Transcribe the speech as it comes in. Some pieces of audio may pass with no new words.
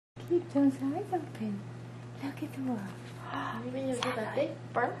Keep those eyes open. Look at the world. Maybe you'll give a big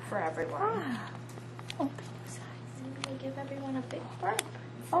burp for everyone. Wow. Open those eyes. Maybe we'll give everyone a big burp.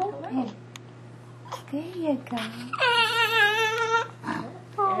 Open. There you go.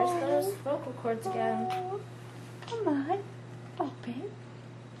 There's those vocal cords again. Come on. Open.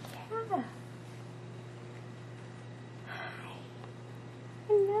 Yeah. Hi.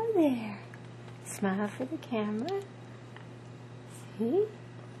 Hello there. Smile for the camera. See?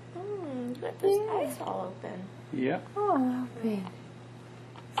 You got those eyes all open. Yep. All open.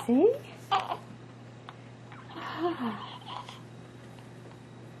 See? Ah.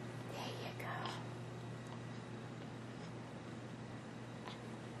 There you go.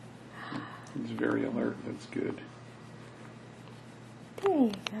 He's very alert. That's good. There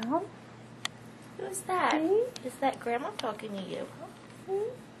you go. Who's that? See? Is that Grandma talking to you? See?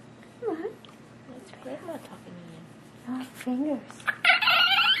 Come on. It's Grandma talking to you. No fingers.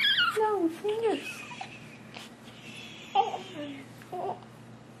 No fingers.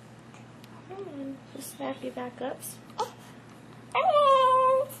 Just snap you back up.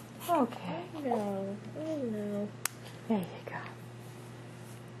 Okay. No. Oh no. There you go.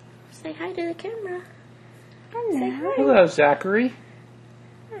 Say hi to the camera. Hello. Hello, Zachary.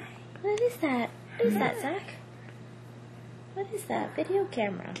 What is that? What is that, Zach? What is that? Video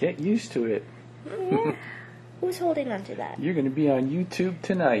camera. Get used to it. Yeah. Who's holding onto that? You're going to be on YouTube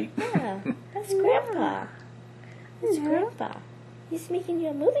tonight. Yeah, that's Grandpa. That's Yeah. Grandpa. He's making you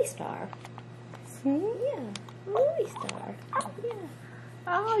a movie star. See? Yeah, movie star. Yeah.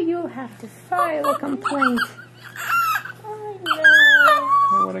 Oh, you'll have to file a complaint. Oh no.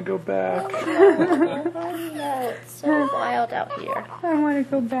 I want to go back. Oh no, it's so wild out here. I want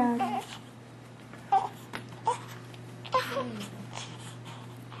to go back.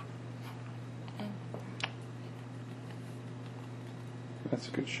 That's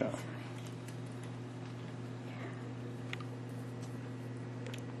a good shot.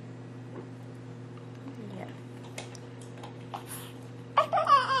 Yeah.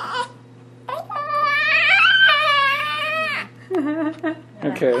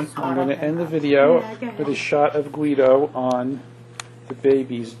 Okay, I'm going to end the video Yeah, go ahead. with a shot of Guido on the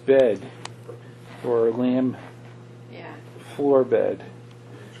baby's bed, or lamb floor bed.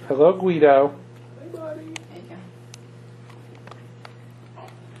 Hello, Guido.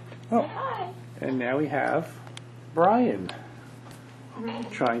 Oh, and now we have Brian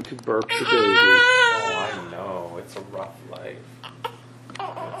trying to burp the baby. Oh, I know. It's a rough life.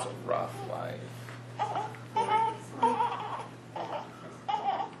 It's a rough life.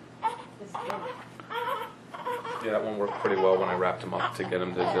 Yeah, that one worked pretty well when I wrapped him up to get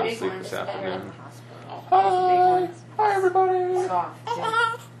him to go to sleep this afternoon. Hi, everybody. All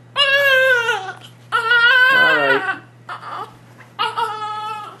right.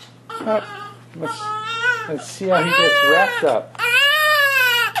 Let's see how he gets wrapped up.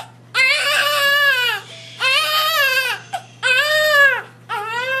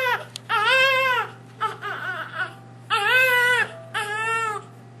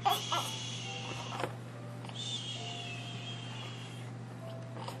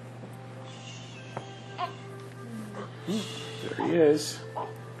 There he is.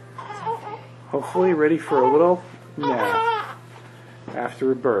 Hopefully ready for a little nap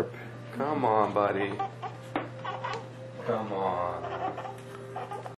after a burp. Come on, buddy. Come on.